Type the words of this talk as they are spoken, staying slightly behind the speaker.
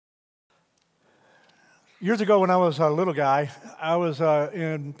Years ago when I was a little guy, I was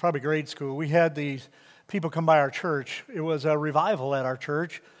in probably grade school. We had these people come by our church. It was a revival at our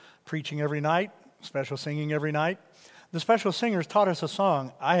church, preaching every night, special singing every night. The special singers taught us a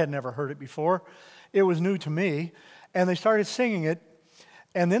song. I had never heard it before. It was new to me, and they started singing it,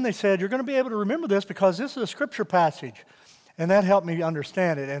 and then they said, you're going to be able to remember this because this is a scripture passage. And that helped me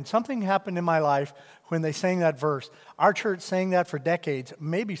understand it. And something happened in my life when they sang that verse. Our church sang that for decades,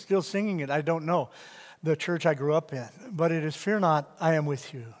 maybe still singing it, I don't know. The church I grew up in. But it is, fear not, I am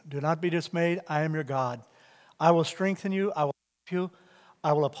with you. Do not be dismayed, I am your God. I will strengthen you, I will help you,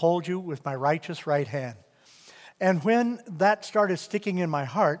 I will uphold you with my righteous right hand. And when that started sticking in my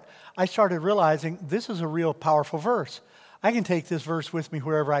heart, I started realizing this is a real powerful verse. I can take this verse with me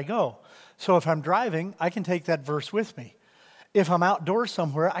wherever I go. So if I'm driving, I can take that verse with me. If I'm outdoors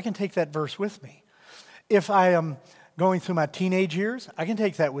somewhere, I can take that verse with me. If I am going through my teenage years, I can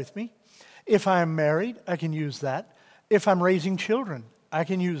take that with me. If I'm married, I can use that. If I'm raising children, I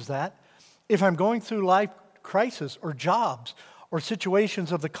can use that. If I'm going through life crisis or jobs or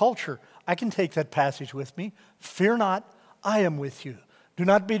situations of the culture, I can take that passage with me. Fear not, I am with you. Do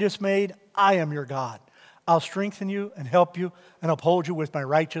not be dismayed, I am your God. I'll strengthen you and help you and uphold you with my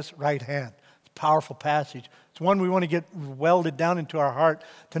righteous right hand. It's a powerful passage. It's one we want to get welded down into our heart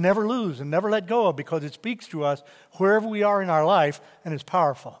to never lose and never let go of because it speaks to us wherever we are in our life and is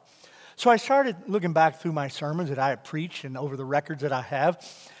powerful. So I started looking back through my sermons that I have preached and over the records that I have,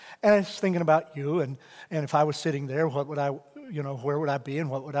 and I was thinking about you and if I was sitting there, what would where would I be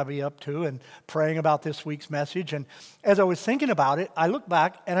and what would I be up to, and praying about this week's message. And as I was thinking about it, I looked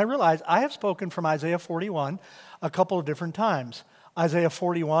back and I realized I have spoken from Isaiah 41 a couple of different times. Isaiah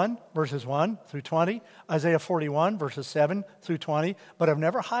 41, verses 1 through 20, Isaiah 41, verses 7 through 20, but I've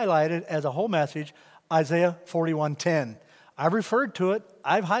never highlighted as a whole message Isaiah 41:10. I've referred to it,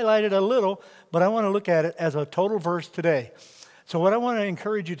 I've highlighted a little, but I want to look at it as a total verse today. So what I want to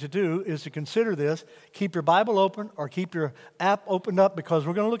encourage you to do is to consider this. Keep your Bible open or keep your app opened up because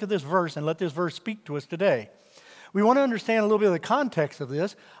we're going to look at this verse and let this verse speak to us today. We want to understand a little bit of the context of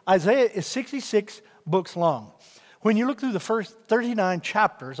this. Isaiah is 66 books long. When you look through the first 39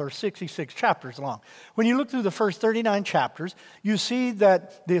 chapters, or 66 chapters long, when you look through the first 39 chapters, you see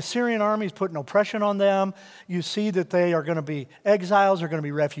that the Assyrian army is putting oppression on them. You see that they are going to be exiles, they're going to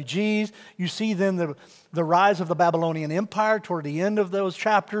be refugees. You see then the rise of the Babylonian Empire toward the end of those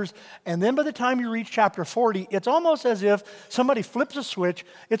chapters. And then by the time you reach chapter 40, it's almost as if somebody flips a switch.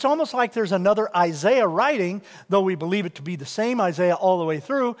 It's almost like there's another Isaiah writing, though we believe it to be the same Isaiah all the way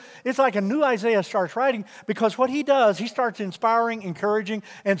through. It's like a new Isaiah starts writing because what he does, he starts inspiring, encouraging,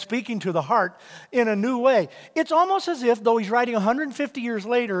 and speaking to the heart in a new way. It's almost as if, though he's writing 150 years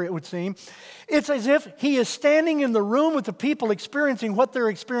later, it would seem, it's as if he is standing in the room with the people experiencing what they're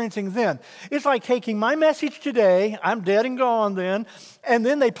experiencing then. It's like taking my message today, I'm dead and gone then, and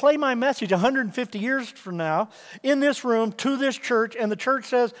then they play my message 150 years from now in this room to this church, and the church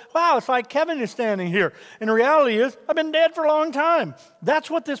says, wow, it's like Kevin is standing here. And the reality is, I've been dead for a long time. That's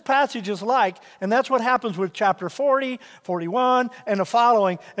what this passage is like, and that's what happens with chapter 40, 41, and the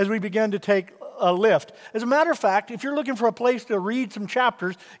following as we begin to take a lift. As a matter of fact, if you're looking for a place to read some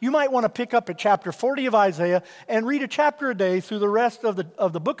chapters, you might want to pick up at chapter 40 of Isaiah and read a chapter a day through the rest of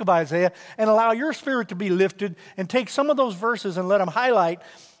the book of Isaiah and allow your spirit to be lifted and take some of those verses and let them highlight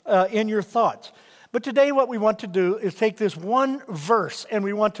in your thoughts. But today what we want to do is take this one verse and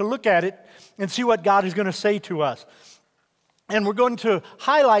we want to look at it and see what God is going to say to us. And we're going to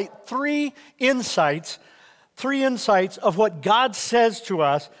highlight three insights of what God says to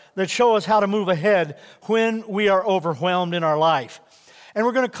us that show us how to move ahead when we are overwhelmed in our life. And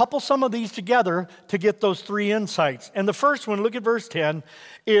we're going to couple some of these together to get those three insights. And the first one, look at verse 10,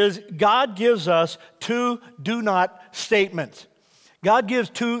 is God gives us two do not statements. God gives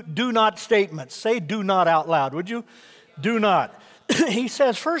two do not statements. Say do not out loud, would you? Do not. He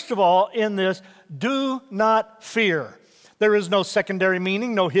says, first of all, in this, do not fear. There is no secondary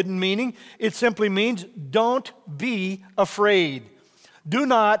meaning, no hidden meaning. It simply means don't be afraid. Do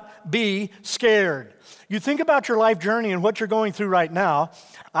not be scared. You think about your life journey and what you're going through right now.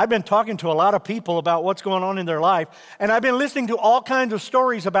 I've been talking to a lot of people about what's going on in their life, and I've been listening to all kinds of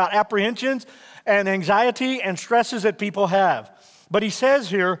stories about apprehensions and anxiety and stresses that people have. But he says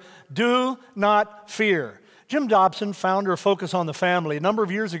here, do not fear. Jim Dobson, founder of Focus on the Family, a number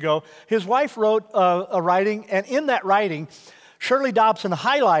of years ago, his wife wrote a writing, and in that writing, Shirley Dobson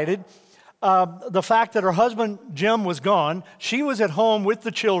highlighted the fact that her husband, Jim, was gone. She was at home with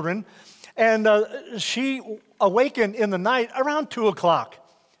the children, and she awakened in the night around 2 o'clock.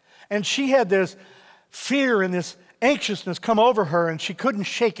 And she had this fear and this anxiousness come over her, and she couldn't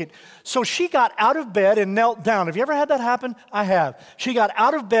shake it. So she got out of bed and knelt down. Have you ever had that happen? I have. She got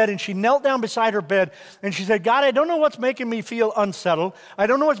out of bed and she knelt down beside her bed and she said, God, I don't know what's making me feel unsettled. I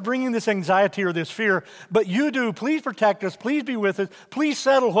don't know what's bringing this anxiety or this fear, but you do. Please protect us. Please be with us. Please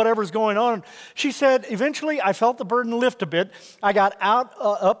settle whatever's going on. She said, eventually I felt the burden lift a bit. I got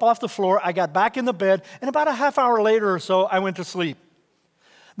up off the floor. I got back in the bed, and about a half hour later or so, I went to sleep.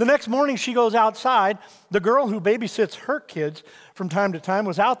 The next morning, she goes outside. The girl who babysits her kids from time to time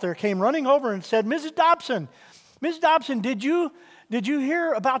was out there, came running over and said, Mrs. Dobson, did you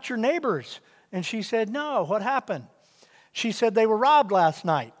hear about your neighbors? And she said, no, what happened? She said, they were robbed last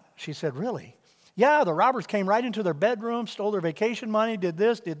night. She said, really? Yeah, the robbers came right into their bedroom, stole their vacation money, did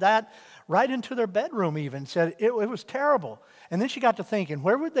this, did that, right into their bedroom even, said it was terrible. And then she got to thinking,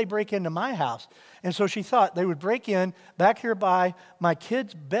 where would they break into my house? And so she thought they would break in back here by my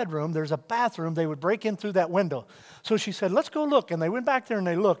kid's bedroom. There's a bathroom. They would break in through that window. So she said, let's go look. And they went back there and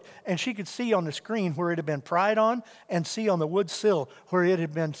they looked. And she could see on the screen where it had been pried on and see on the wood sill where it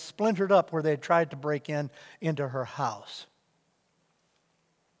had been splintered up where they had tried to break into her house.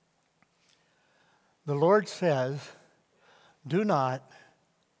 The Lord says, do not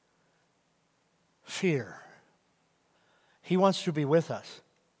fear. He wants to be with us.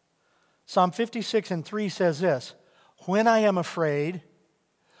 Psalm 56:3 says this, when I am afraid,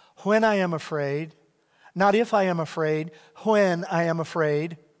 not if I am afraid, when I am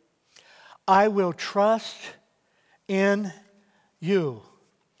afraid, I will trust in you.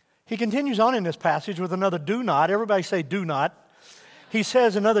 He continues on in this passage with another do not. Everybody say do not. He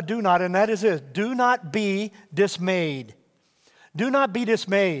says another do not, and that is this, do not be dismayed. Do not be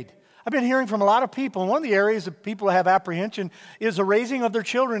dismayed. I've been hearing from a lot of people, and one of the areas that people have apprehension is the raising of their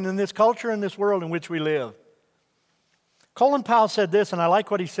children in this culture and this world in which we live. Colin Powell said this, and I like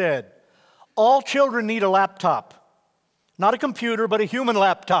what he said. All children need a laptop. Not a computer, but a human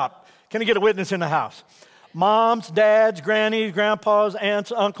laptop. Can I get a witness in the house? Moms, dads, grannies, grandpas,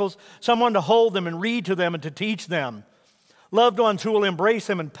 aunts, uncles, someone to hold them and read to them and to teach them. Loved ones who will embrace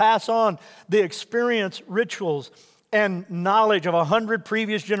them and pass on the experience, rituals, and knowledge of 100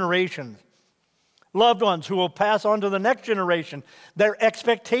 previous generations. Loved ones who will pass on to the next generation their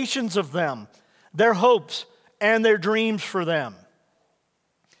expectations of them, their hopes, and their dreams for them.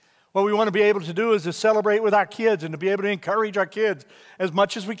 What we want to be able to do is to celebrate with our kids and to be able to encourage our kids as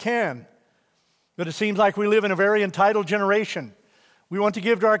much as we can. But it seems like we live in a very entitled generation. We want to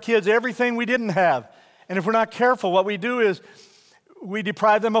give to our kids everything we didn't have. And if we're not careful, what we do is we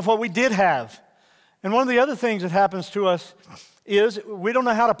deprive them of what we did have. And one of the other things that happens to us is we don't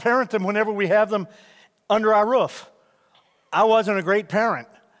know how to parent them whenever we have them under our roof. I wasn't a great parent.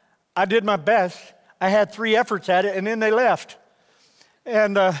 I did my best. I had 3 efforts at it, and then they left.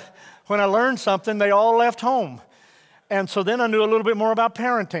 And when I learned something, they all left home. And so then I knew a little bit more about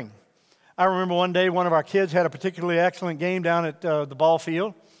parenting. I remember one day one of our kids had a particularly excellent game down at the ball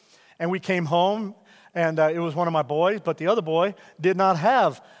field, and we came home, and it was one of my boys, but the other boy did not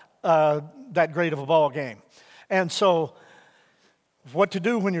have that great of a ball game. And so what to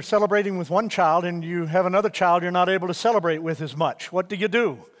do when you're celebrating with one child and you have another child you're not able to celebrate with as much? What do you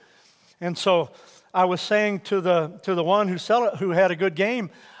do? And so I was saying to the one who had a good game,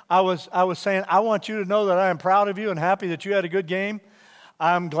 I was saying, I want you to know that I am proud of you and happy that you had a good game.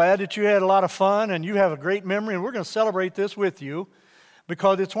 I'm glad that you had a lot of fun and you have a great memory, and we're going to celebrate this with you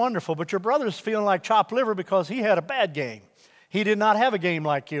because it's wonderful. But your brother's feeling like chopped liver because he had a bad game. He did not have a game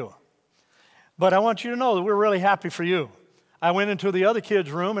like you. But I want you to know that we're really happy for you. I went into the other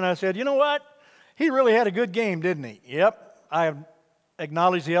kid's room and I said, you know what? He really had a good game, didn't he? Yep. I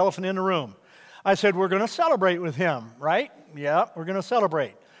acknowledged the elephant in the room. I said, we're going to celebrate with him, right? Yeah, we're going to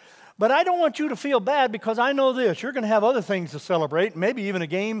celebrate. But I don't want you to feel bad because I know this. You're going to have other things to celebrate, maybe even a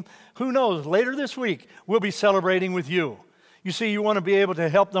game, who knows, later this week we'll be celebrating with you. You see, you want to be able to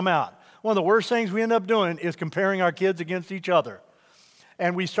help them out. One of the worst things we end up doing is comparing our kids against each other.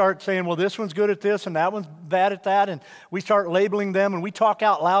 And we start saying, well, this one's good at this and that one's bad at that. And we start labeling them and we talk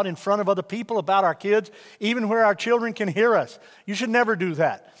out loud in front of other people about our kids, even where our children can hear us. You should never do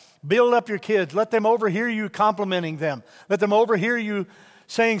that. Build up your kids. Let them overhear you complimenting them. Let them overhear you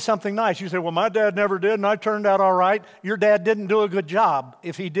saying something nice. You say, well, my dad never did and I turned out all right. Your dad didn't do a good job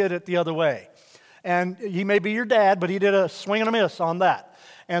if he did it the other way. And he may be your dad, but he did a swing and a miss on that.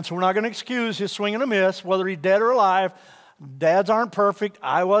 And so we're not going to excuse his swing and a miss, whether he's dead or alive. Dads aren't perfect.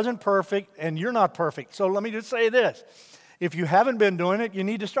 I wasn't perfect, and you're not perfect. So let me just say this. If you haven't been doing it, you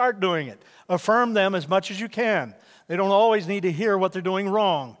need to start doing it. Affirm them as much as you can. They don't always need to hear what they're doing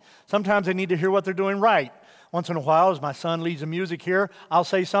wrong. Sometimes they need to hear what they're doing right. Once in a while, as my son leads the music here, I'll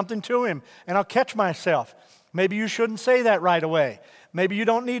say something to him, and I'll catch myself. Maybe you shouldn't say that right away. Maybe you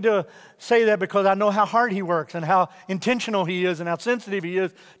don't need to say that because I know how hard he works and how intentional he is and how sensitive he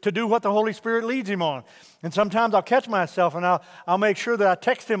is to do what the Holy Spirit leads him on. And sometimes I'll catch myself and I'll make sure that I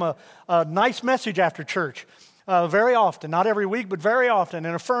text him a nice message after church. Very often, not every week, but very often,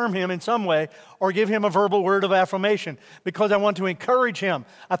 and affirm him in some way or give him a verbal word of affirmation because I want to encourage him.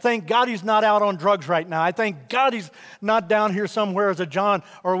 I thank God he's not out on drugs right now. I thank God he's not down here somewhere as a John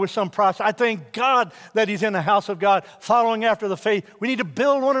or with some prostitute. I thank God that he's in the house of God following after the faith. We need to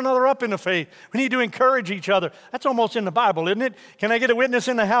build one another up in the faith. We need to encourage each other. That's almost in the Bible, isn't it? Can I get a witness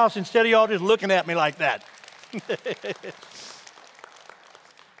in the house instead of y'all just looking at me like that?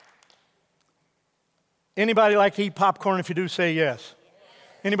 Anybody like to eat popcorn? If you do, say yes.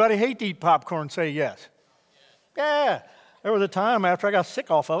 Anybody hate to eat popcorn? Say yes. Yeah. There was a time after I got sick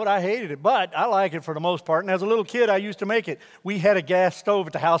off of it, I hated it, but I like it for the most part. And as a little kid, I used to make it. We had a gas stove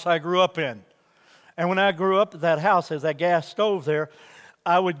at the house I grew up in. And when I grew up at that house, there's that gas stove there,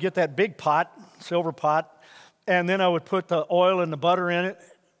 I would get that big pot, silver pot, and then I would put the oil and the butter in it,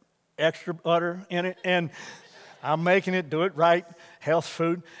 extra butter in it, and I'm making it, do it right, health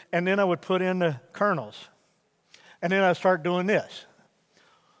food. And then I would put in the kernels. And then I'd start doing this.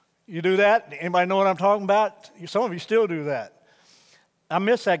 You do that? Anybody know what I'm talking about? Some of you still do that. I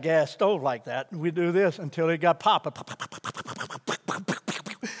miss that gas stove like that. We do this until it got popping.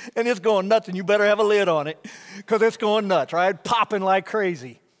 And it's going nuts, and you better have a lid on it because it's going nuts, right? Popping like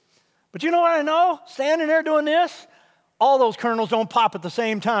crazy. But you know what I know? Standing there doing this, all those kernels don't pop at the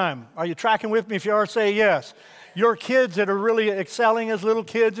same time. Are you tracking with me? If you are, say yes. Your kids that are really excelling as little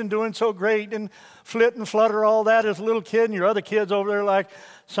kids and doing so great and flit and flutter all that as a little kid, and your other kids over there like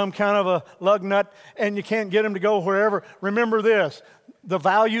some kind of a lug nut, and you can't get them to go wherever. Remember this. The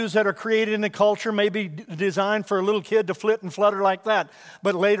values that are created in the culture may be designed for a little kid to flit and flutter like that.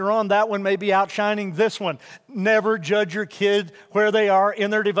 But later on, that one may be outshining this one. Never judge your kid where they are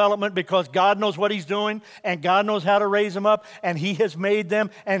in their development because God knows what He's doing and God knows how to raise them up and He has made them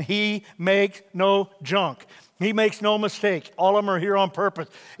and He makes no junk. He makes no mistake. All of them are here on purpose.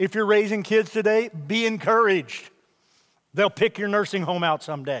 If you're raising kids today, be encouraged. They'll pick your nursing home out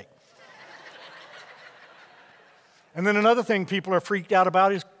someday. And then another thing people are freaked out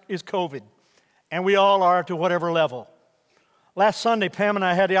about is COVID. And we all are to whatever level. Last Sunday, Pam and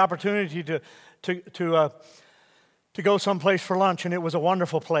I had the opportunity to go someplace for lunch, and it was a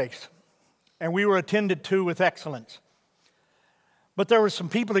wonderful place. And we were attended to with excellence. But there were some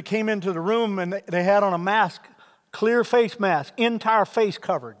people that came into the room, and they had on a mask, clear face mask, entire face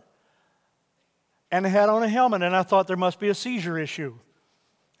covered. And they had on a helmet, and I thought there must be a seizure issue.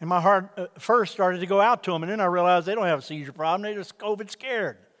 And my heart first started to go out to them, and then I realized they don't have a seizure problem. They're just COVID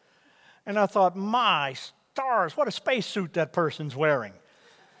scared. And I thought, my stars, what a spacesuit that person's wearing.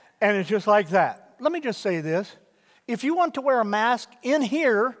 And it's just like that. Let me just say this. If you want to wear a mask in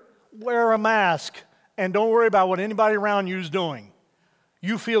here, wear a mask. And don't worry about what anybody around you is doing.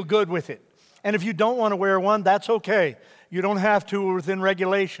 You feel good with it. And if you don't want to wear one, that's okay. You don't have to. We're within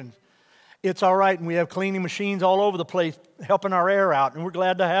regulations. It's all right, and we have cleaning machines all over the place helping our air out, and we're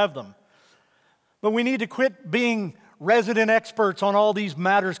glad to have them. But we need to quit being resident experts on all these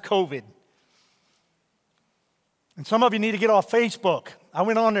matters COVID. And some of you need to get off Facebook. I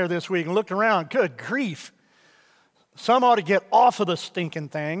went on there this week and looked around. Good grief. Some ought to get off of the stinking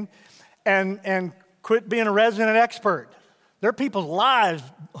thing and quit being a resident expert. There are people's lives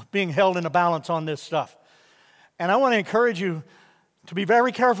being held in a balance on this stuff. And I want to encourage you to be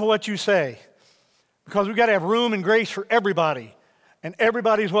very careful what you say, because we've got to have room and grace for everybody, and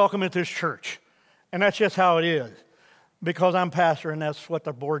everybody's welcome at this church. And that's just how it is, because I'm pastor, and that's what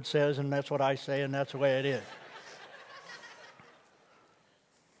the board says, and that's what I say, and that's the way it is.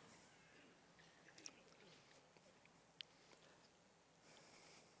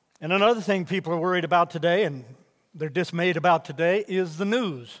 And another thing people are worried about today, and they're dismayed about today, is the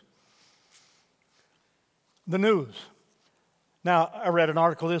news. The news. Now, I read an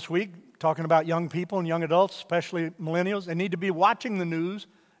article this week talking about young people and young adults, especially millennials. They need to be watching the news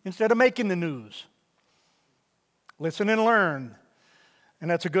instead of making the news. Listen and learn. And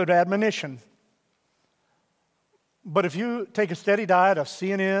that's a good admonition. But if you take a steady diet of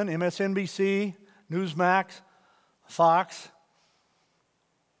CNN, MSNBC, Newsmax, Fox,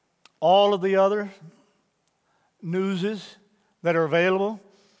 all of the other newses that are available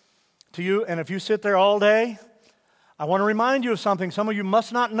to you, and if you sit there all day, I want to remind you of something some of you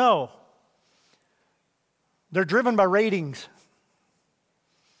must not know. They're driven by ratings.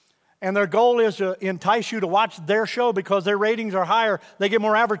 And their goal is to entice you to watch their show because their ratings are higher. They get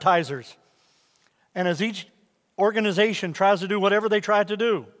more advertisers. And as each organization tries to do whatever they try to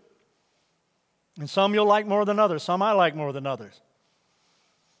do, And some you'll like more than others. Some I like more than others.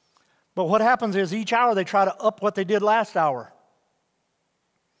 But what happens is each hour they try to up what they did last hour.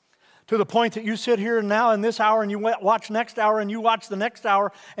 To the point that you sit here now in this hour and you watch next hour and you watch the next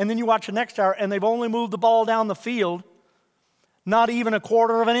hour and then you watch the next hour and they've only moved the ball down the field not even a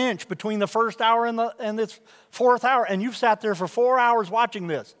quarter of an inch between the first hour and this fourth hour. And you've sat there for 4 hours watching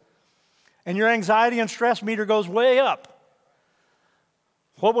this. And your anxiety and stress meter goes way up.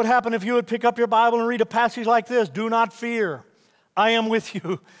 What would happen if you would pick up your Bible and read a passage like this? Do not fear. I am with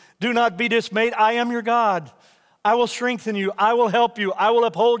you. Do not be dismayed. I am your God. I will strengthen you. I will help you. I will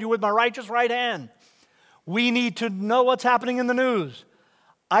uphold you with my righteous right hand. We need to know what's happening in the news.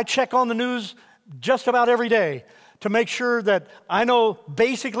 I check on the news just about every day to make sure that I know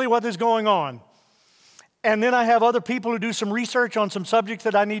basically what is going on. And then I have other people who do some research on some subjects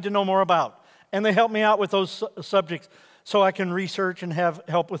that I need to know more about. And they help me out with those subjects so I can research and have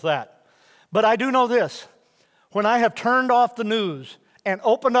help with that. But I do know this. When I have turned off the news and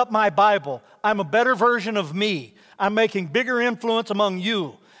opened up my Bible, I'm a better version of me. I'm making bigger influence among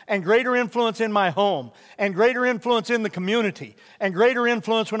you and greater influence in my home and greater influence in the community and greater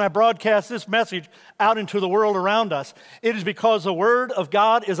influence when I broadcast this message out into the world around us. It is because the Word of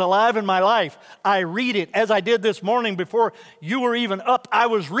God is alive in my life. I read it as I did this morning before you were even up. I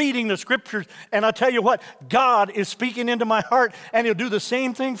was reading the Scriptures, and I tell you what, God is speaking into my heart, and He'll do the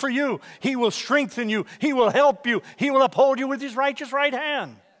same thing for you. He will strengthen you. He will help you. He will uphold you with His righteous right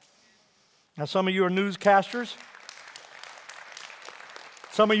hand. Now, some of you are newscasters.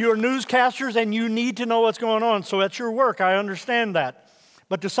 Some of you are newscasters and you need to know what's going on, so that's your work. I understand that.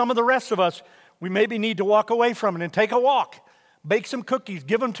 But to some of the rest of us, we maybe need to walk away from it and take a walk. Bake some cookies,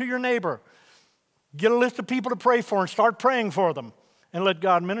 give them to your neighbor. Get a list of people to pray for and start praying for them and let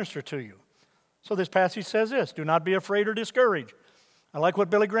God minister to you. So this passage says this, do not be afraid or discouraged. I like what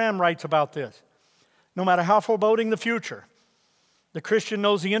Billy Graham writes about this. No matter how foreboding the future, the Christian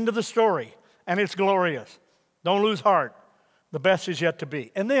knows the end of the story and it's glorious. Don't lose heart. The best is yet to be.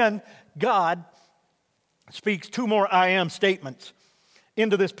 And then God speaks two more I am statements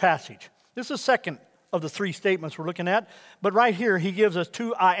into this passage. This is the second of the three statements we're looking at. But right here, he gives us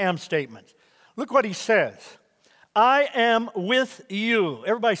two I am statements. Look what he says. I am with you.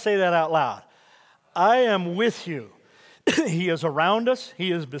 Everybody say that out loud. I am with you. He is around us.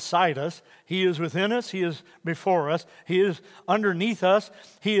 He is beside us. He is within us. He is before us. He is underneath us.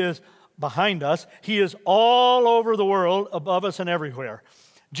 He is behind us. He is all over the world, above us and everywhere.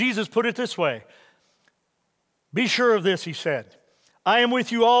 Jesus put it this way. Be sure of this, he said. I am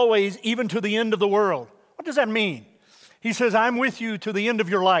with you always, even to the end of the world. What does that mean? He says, I'm with you to the end of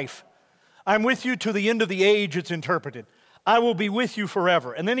your life. I'm with you to the end of the age, it's interpreted. I will be with you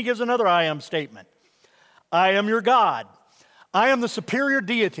forever. And then he gives another I am statement. I am your God. I am the superior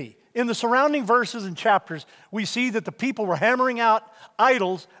deity. In the surrounding verses and chapters, we see that the people were hammering out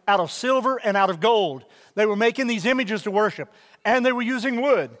idols out of silver and out of gold. They were making these images to worship, and they were using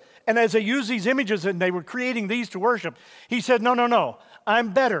wood. And as they used these images and they were creating these to worship, he said, no,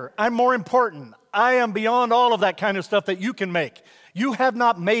 I'm better. I'm more important. I am beyond all of that kind of stuff that you can make. You have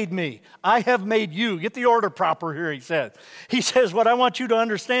not made me. I have made you. Get the order proper here, he says. He says, what I want you to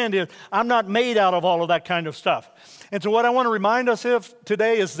understand is I'm not made out of all of that kind of stuff. And so what I want to remind us of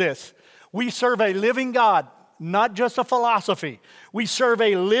today is this. We serve a living God, not just a philosophy. We serve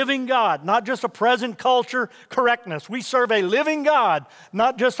a living God, not just a present culture correctness. We serve a living God,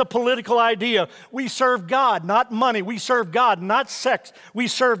 not just a political idea. We serve God, not money. We serve God, not sex. We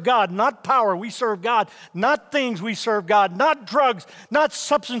serve God, not power. We serve God, not things. We serve God, not drugs, not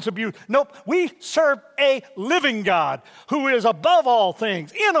substance abuse. Nope, we serve a living God who is above all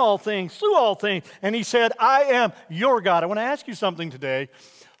things, in all things, through all things. And he said, I am your God. I want to ask you something today.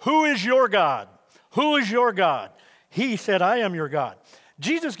 Who is your God? Who is your God? He said, I am your God.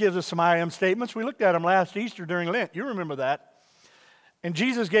 Jesus gives us some I am statements. We looked at them last Easter during Lent. You remember that. And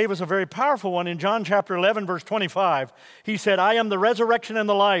Jesus gave us a very powerful one in John chapter 11, verse 25. He said, I am the resurrection and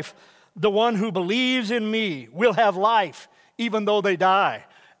the life. The one who believes in me will have life, even though they die.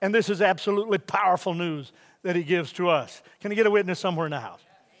 And this is absolutely powerful news that he gives to us. Can I get a witness somewhere in the house?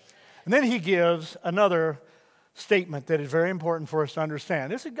 And then he gives another statement that is very important for us to understand.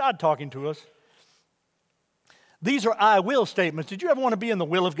 This is God talking to us. These are I will statements. Did you ever want to be in the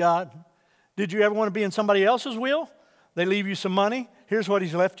will of God? Did you ever want to be in somebody else's will? They leave you some money. Here's what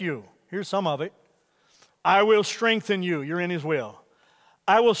he's left you. Here's some of it. I will strengthen you. You're in his will.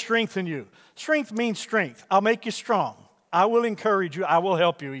 I will strengthen you. Strength means strength. I'll make you strong. I will encourage you. I will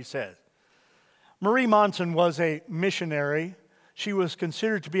help you, he says. Marie Monson was a missionary. She was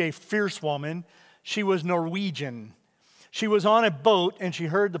considered to be a fierce woman. She was Norwegian. She was on a boat, and she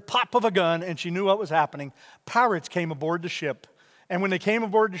heard the pop of a gun, and she knew what was happening. Pirates came aboard the ship, and when they came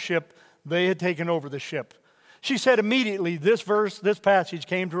aboard the ship, they had taken over the ship. She said immediately this passage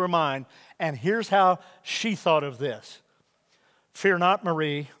came to her mind, and here's how she thought of this. Fear not,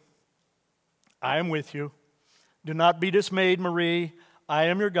 Marie, I am with you. Do not be dismayed, Marie. I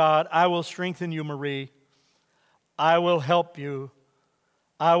am your God. I will strengthen you, Marie. I will help you.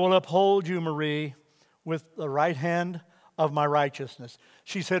 I will uphold you, Marie, with the right hand of my righteousness.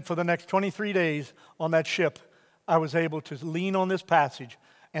 She said for the next 23 days on that ship, I was able to lean on this passage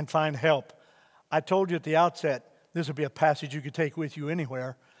and find help. I told you at the outset, this would be a passage you could take with you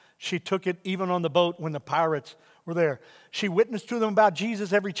anywhere. She took it even on the boat when the pirates were there. She witnessed to them about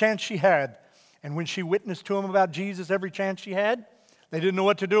Jesus every chance she had. And when she witnessed to them about Jesus every chance she had, they didn't know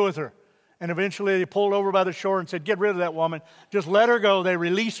what to do with her. And eventually they pulled over by the shore and said, get rid of that woman. Just let her go. They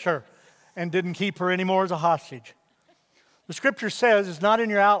released her and didn't keep her anymore as a hostage. The scripture says, it's not in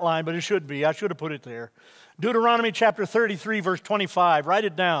your outline, but it should be. I should have put it there. Deuteronomy chapter 33, verse 25. Write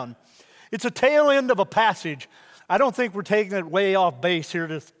it down. It's a tail end of a passage. I don't think we're taking it way off base here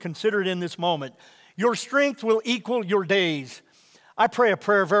to consider it in this moment. Your strength will equal your days. I pray a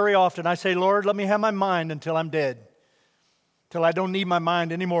prayer very often. I say, Lord, let me have my mind until I'm dead. Till I don't need my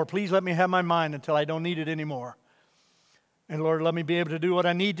mind anymore. Please let me have my mind until I don't need it anymore. And Lord, let me be able to do what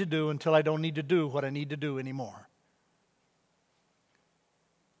I need to do until I don't need to do what I need to do anymore.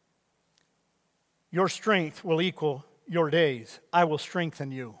 Your strength will equal your days. I will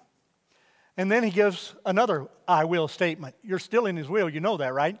strengthen you. And then he gives another I will statement. You're still in his will. You know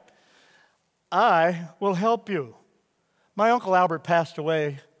that, right? I will help you. My Uncle Albert passed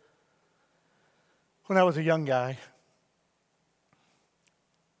away when I was a young guy.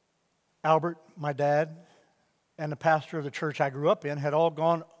 Albert, my dad, and the pastor of the church I grew up in had all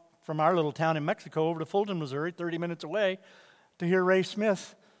gone from our little town in Mexico over to Fulton, Missouri, 30 minutes away, to hear Ray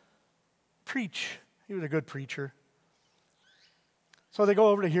Smith preach. He was a good preacher. So they go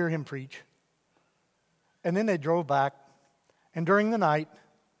over to hear him preach. And then they drove back. And during the night,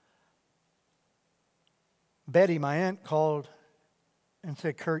 Betty, my aunt, called and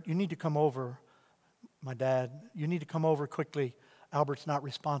said, Kurt, you need to come over. My dad, you need to come over quickly. Albert's not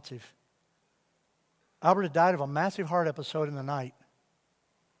responsive. Albert had died of a massive heart episode in the night.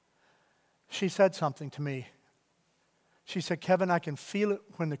 She said something to me. She said, Kevin, I can feel it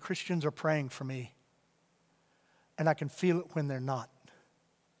when the Christians are praying for me. And I can feel it when they're not.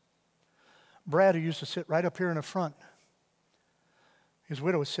 Brad, who used to sit right up here in the front, his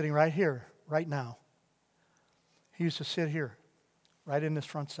widow is sitting right here, right now. He used to sit here, right in this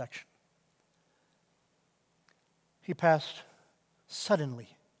front section. He passed suddenly,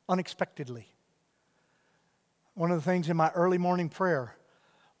 unexpectedly. One of the things in my early morning prayer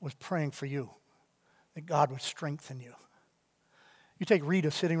was praying for you, that God would strengthen you. You take Rita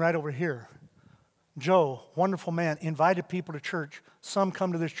sitting right over here. Joe, wonderful man, invited people to church. Some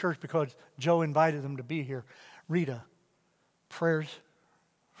come to this church because Joe invited them to be here. Rita, prayers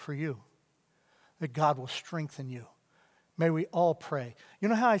for you, that God will strengthen you. May we all pray. You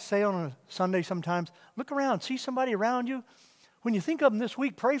know how I say on a Sunday sometimes, look around, see somebody around you. When you think of them this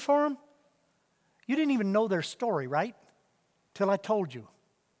week, pray for them. You didn't even know their story, right? Till I told you.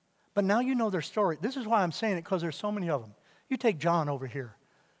 But now you know their story. This is why I'm saying it, because there's so many of them. You take John over here.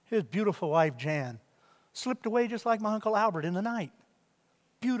 His beautiful wife, Jan, slipped away just like my Uncle Albert in the night.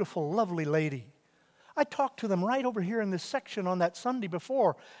 Beautiful, lovely lady. I talked to them right over here in this section on that Sunday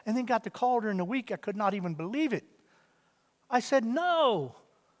before, and then got the call during the week. I could not even believe it. I said, no,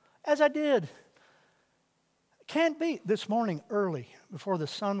 as I did. Can't be. This morning early, before the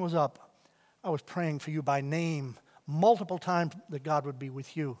sun was up, I was praying for you by name multiple times that God would be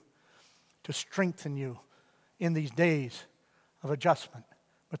with you to strengthen you in these days of adjustment.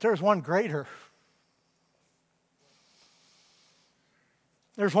 But there's one greater.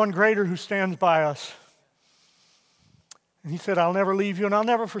 There's one greater who stands by us. And he said, I'll never leave you and I'll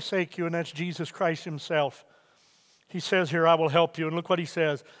never forsake you, and that's Jesus Christ himself. He says here, I will help you. And look what he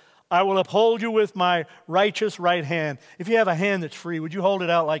says. I will uphold you with my righteous right hand. If you have a hand that's free, would you hold it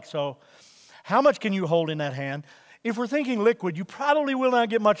out like so? How much can you hold in that hand? If we're thinking liquid, you probably will not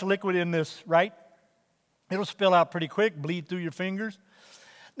get much liquid in this, right? It'll spill out pretty quick, bleed through your fingers.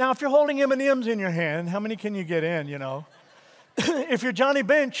 Now, if you're holding M&Ms in your hand, how many can you get in, you know? If you're Johnny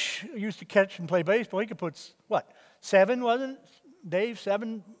Bench, who used to catch and play baseball, he could put, 7, wasn't it, Dave?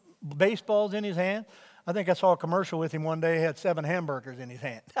 7 baseballs in his hand? I think I saw a commercial with him one day. He had 7 hamburgers in his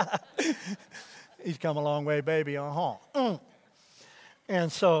hand. He's come a long way, baby,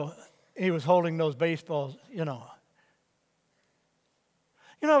 And so he was holding those baseballs, you know.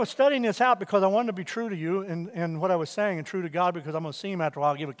 You know, I was studying this out because I wanted to be true to you and what I was saying, and true to God, because I'm going to see him after a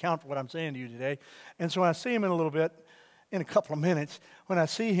while. I'll give account for what I'm saying to you today. And so when I see him in a little bit, in a couple of minutes, when I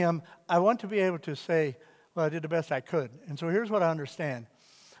see him, I want to be able to say, well, I did the best I could. And so here's what I understand.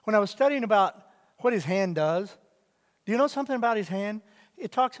 When I was studying about what his hand does, do you know something about his hand?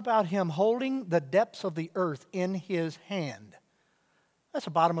 It talks about him holding the depths of the earth in his hand. That's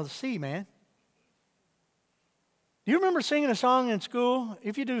the bottom of the sea, man. Do you remember singing a song in school?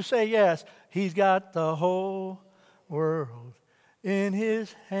 If you do, say yes. He's got the whole world in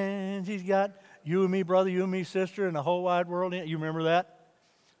his hands. He's got you and me, brother, you and me, sister, and the whole wide world. You remember that?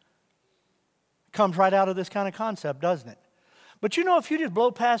 Comes right out of this kind of concept, doesn't it? But you know, if you just blow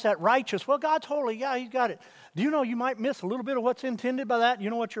past that righteous, well, God's holy. Yeah, he's got it. Do you know you might miss a little bit of what's intended by that?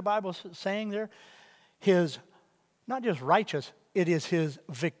 You know what your Bible's saying there? His, not just righteous, it is his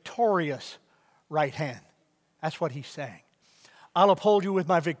victorious right hand. That's what he's saying. I'll uphold you with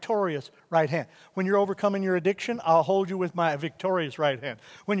my victorious right hand. When you're overcoming your addiction, I'll hold you with my victorious right hand.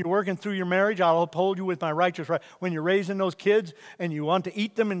 When you're working through your marriage, I'll uphold you with my righteous right. When you're raising those kids and you want to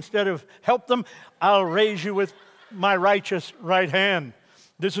eat them instead of help them, I'll raise you with my righteous right hand.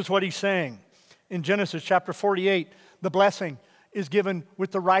 This is what he's saying. In Genesis chapter 48, the blessing is given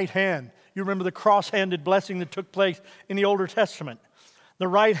with the right hand. You remember the cross-handed blessing that took place in the Older Testament. The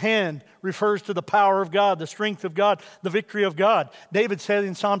right hand refers to the power of God, the strength of God, the victory of God. David said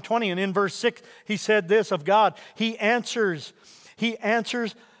in Psalm 20, and in verse 6, he said this of God, He answers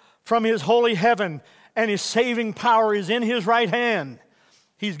from his holy heaven, and his saving power is in his right hand.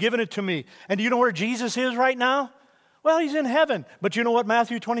 He's given it to me. And do you know where Jesus is right now? Well, he's in heaven. But you know what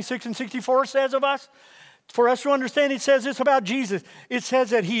Matthew 26 and 64 says of us? For us to understand, it says this about Jesus. It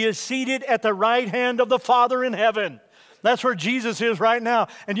says that he is seated at the right hand of the Father in heaven. That's where Jesus is right now.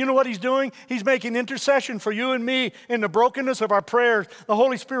 And you know what he's doing? He's making intercession for you and me in the brokenness of our prayers. The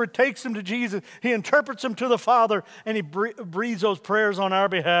Holy Spirit takes them to Jesus. He interprets them to the Father, and he breathes those prayers on our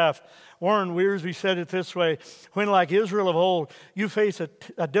behalf. Warren Wiersbe said it this way, when like Israel of old, you face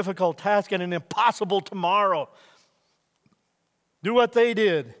a difficult task and an impossible tomorrow, do what they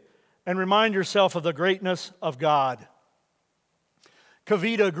did and remind yourself of the greatness of God.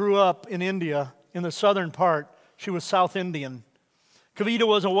 Kavita grew up in India, in the southern part. She was South Indian. Kavita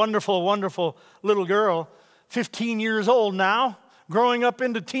was a wonderful, wonderful little girl, 15 years old now, growing up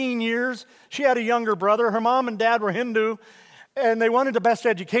into teen years. She had a younger brother. Her mom and dad were Hindu, and they wanted the best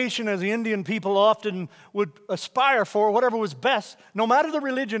education, as the Indian people often would aspire for, whatever was best, no matter the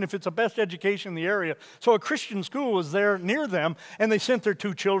religion, if it's the best education in the area. So a Christian school was there near them, and they sent their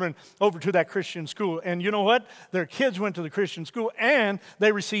 2 children over to that Christian school. And you know what? Their kids went to the Christian school, and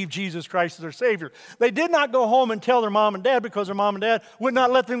they received Jesus Christ as their Savior. They did not go home and tell their mom and dad because their mom and dad would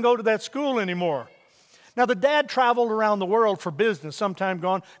not let them go to that school anymore. Now, the dad traveled around the world for business, sometime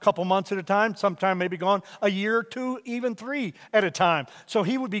gone a couple months at a time, sometime maybe gone a year, 2, even 3 at a time. So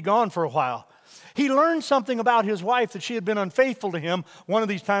he would be gone for a while. He learned something about his wife, that she had been unfaithful to him one of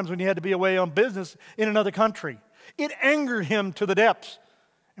these times when he had to be away on business in another country. It angered him to the depths,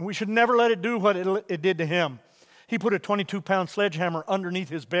 and we should never let it do what it did to him. He put a 22-pound sledgehammer underneath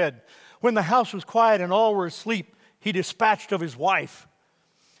his bed. When the house was quiet and all were asleep, he dispatched of his wife.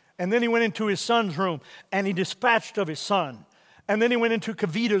 And then he went into his son's room, and he dispatched of his son. And then he went into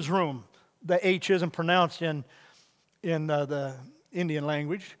Kavita's room. The H isn't pronounced in the Indian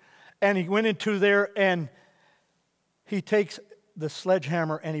language. And he went into there, and he takes the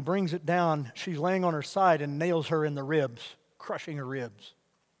sledgehammer, and he brings it down. She's laying on her side and nails her in the ribs, crushing her ribs.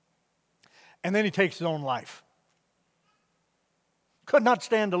 And then he takes his own life. Could not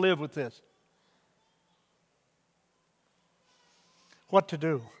stand to live with this. What to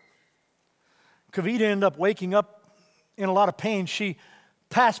do? Kavita ended up waking up in a lot of pain. She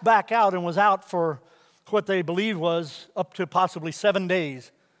passed back out and was out for what they believed was up to possibly 7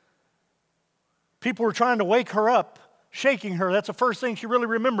 days. People were trying to wake her up, shaking her. That's the first thing she really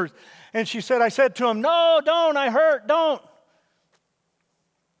remembers. And she said, I said to him, no, don't, I hurt, don't.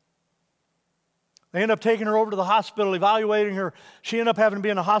 They ended up taking her over to the hospital, evaluating her. She ended up having to be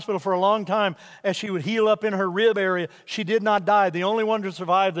in the hospital for a long time as she would heal up in her rib area. She did not die. The only one to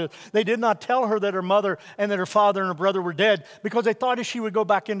survive this. They did not tell her that her mother and that her father and her brother were dead because they thought she would go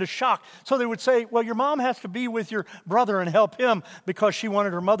back into shock. So they would say, well, your mom has to be with your brother and help him because she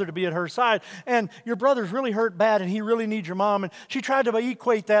wanted her mother to be at her side. And your brother's really hurt bad and he really needs your mom. And she tried to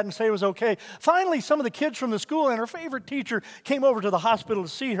equate that and say it was okay. Finally, some of the kids from the school and her favorite teacher came over to the hospital to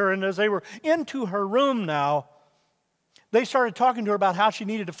see her. And as they were into her room now, they started talking to her about how she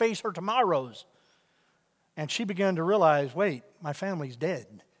needed to face her tomorrows. And she began to realize, wait, my family's dead.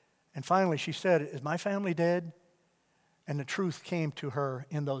 And finally she said, is my family dead? And the truth came to her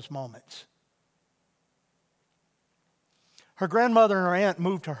in those moments. Her grandmother and her aunt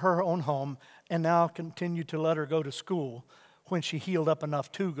moved to her own home and now continued to let her go to school when she healed up enough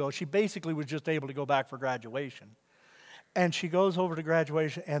to go. She basically was just able to go back for graduation. And she goes over to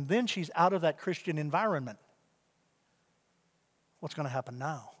graduation, and then she's out of that Christian environment. What's going to happen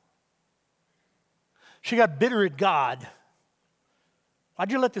now? She got bitter at God.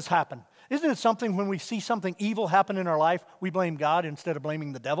 Why'd you let this happen? Isn't it something when we see something evil happen in our life, we blame God instead of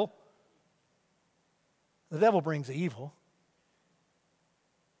blaming the devil? The devil brings the evil.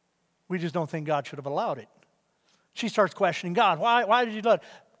 We just don't think God should have allowed it. She starts questioning God. Why did you let it?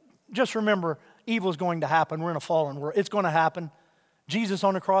 Just remember, evil is going to happen. We're in a fallen world. It's going to happen. Jesus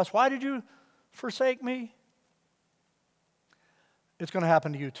on the cross, why did you forsake me? It's going to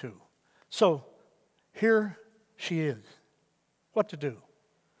happen to you too. So here she is. What to do?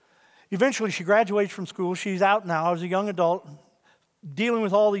 Eventually she graduates from school. She's out now as a young adult, dealing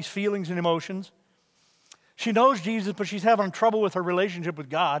with all these feelings and emotions. She knows Jesus, but she's having trouble with her relationship with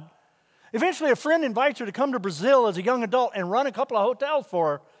God. Eventually a friend invites her to come to Brazil as a young adult and run a couple of hotels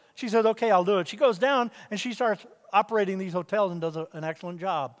for her. She says, okay, I'll do it. She goes down and she starts operating these hotels and does an excellent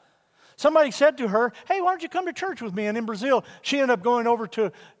job. Somebody said to her, hey, why don't you come to church with me? And in Brazil, she ended up going over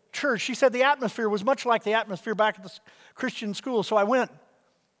to church. She said the atmosphere was much like the atmosphere back at the Christian school, so I went.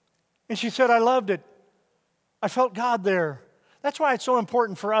 And she said, I loved it. I felt God there. That's why it's so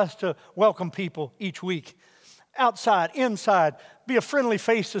important for us to welcome people each week. Outside, inside, be a friendly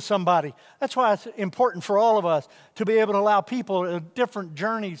face to somebody. That's why it's important for all of us to be able to allow people different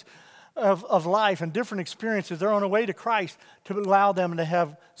journeys of life and different experiences. They're on a way to Christ, to allow them to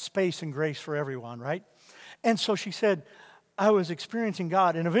have space and grace for everyone, right? And so she said, I was experiencing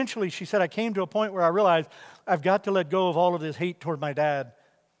God. And eventually she said, I came to a point where I realized I've got to let go of all of this hate toward my dad.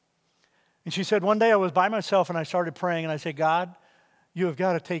 And she said, one day I was by myself and I started praying and I said, God, you have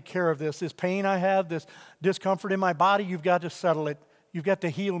got to take care of this. This pain I have, this discomfort in my body, you've got to settle it. You've got to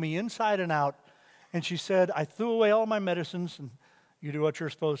heal me inside and out. And she said, I threw away all my medicines, and you do what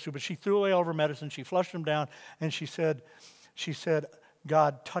you're supposed to, but she threw away all of her medicines. She flushed them down, and she said,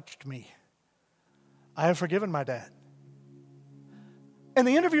 God touched me. I have forgiven my dad. And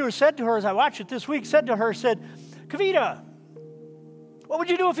the interviewer said to her, as I watched it this week, said, Kavita, what would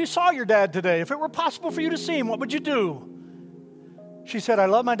you do if you saw your dad today? If it were possible for you to see him, what would you do? She said, I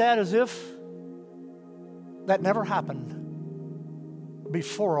love my dad as if that never happened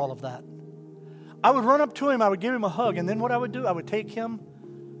before all of that. I would run up to him, I would give him a hug, and then what I would do, I would take him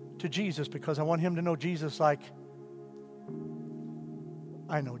to Jesus because I want him to know Jesus like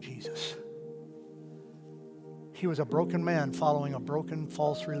I know Jesus. He was a broken man following a broken,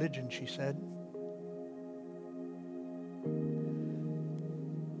 false religion, she said.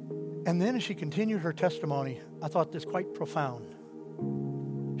 And then as she continued her testimony, I thought this quite profound.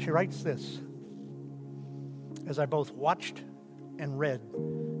 She writes this, as I both watched and read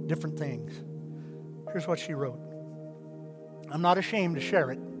different things. Here's what she wrote. I'm not ashamed to share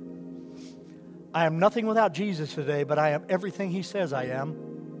it. I am nothing without Jesus today, but I am everything he says I am.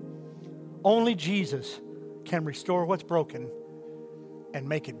 Only Jesus can restore what's broken and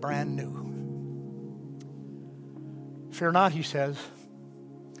make it brand new. Fear not, he says.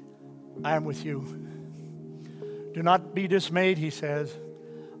 I am with you. Do not be dismayed, he says.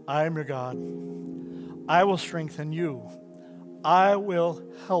 I am your God. I will strengthen you. I will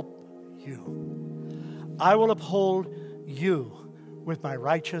help you. I will uphold you with my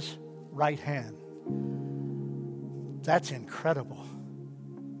righteous right hand. That's incredible.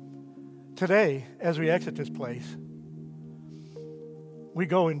 Today, as we exit this place, we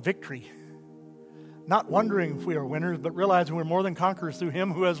go in victory, not wondering if we are winners, but realizing we're more than conquerors through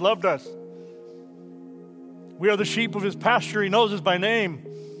him who has loved us. We are the sheep of his pasture. He knows us by name,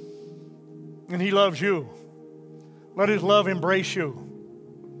 and he loves you. Let his love embrace you.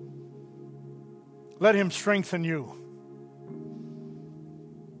 Let him strengthen you.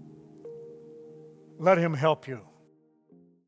 Let him help you.